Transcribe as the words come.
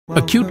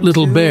A cute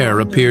little bear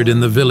appeared in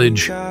the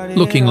village,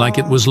 looking like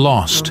it was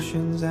lost.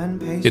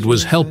 It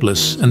was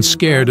helpless and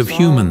scared of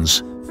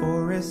humans.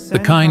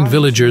 The kind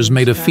villagers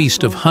made a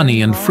feast of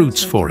honey and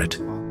fruits for it,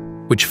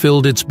 which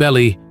filled its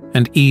belly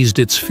and eased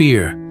its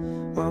fear.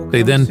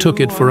 They then took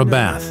it for a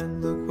bath.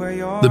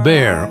 The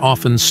bear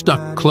often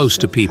stuck close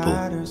to people,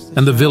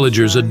 and the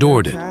villagers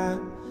adored it.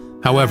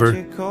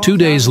 However, 2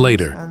 days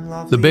later,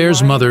 the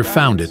bear's mother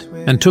found it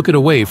and took it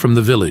away from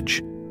the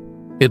village.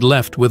 It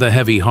left with a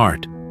heavy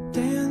heart.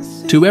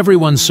 To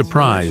everyone's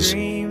surprise,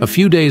 a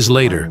few days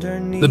later,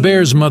 the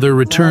bear's mother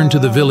returned to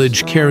the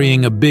village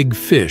carrying a big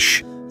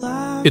fish.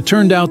 It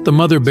turned out the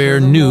mother bear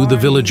knew the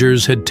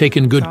villagers had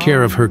taken good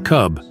care of her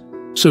cub,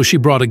 so she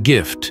brought a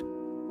gift.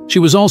 She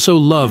was also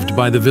loved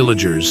by the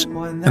villagers,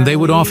 and they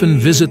would often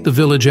visit the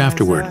village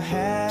afterward,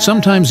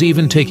 sometimes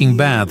even taking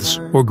baths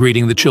or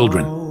greeting the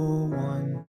children.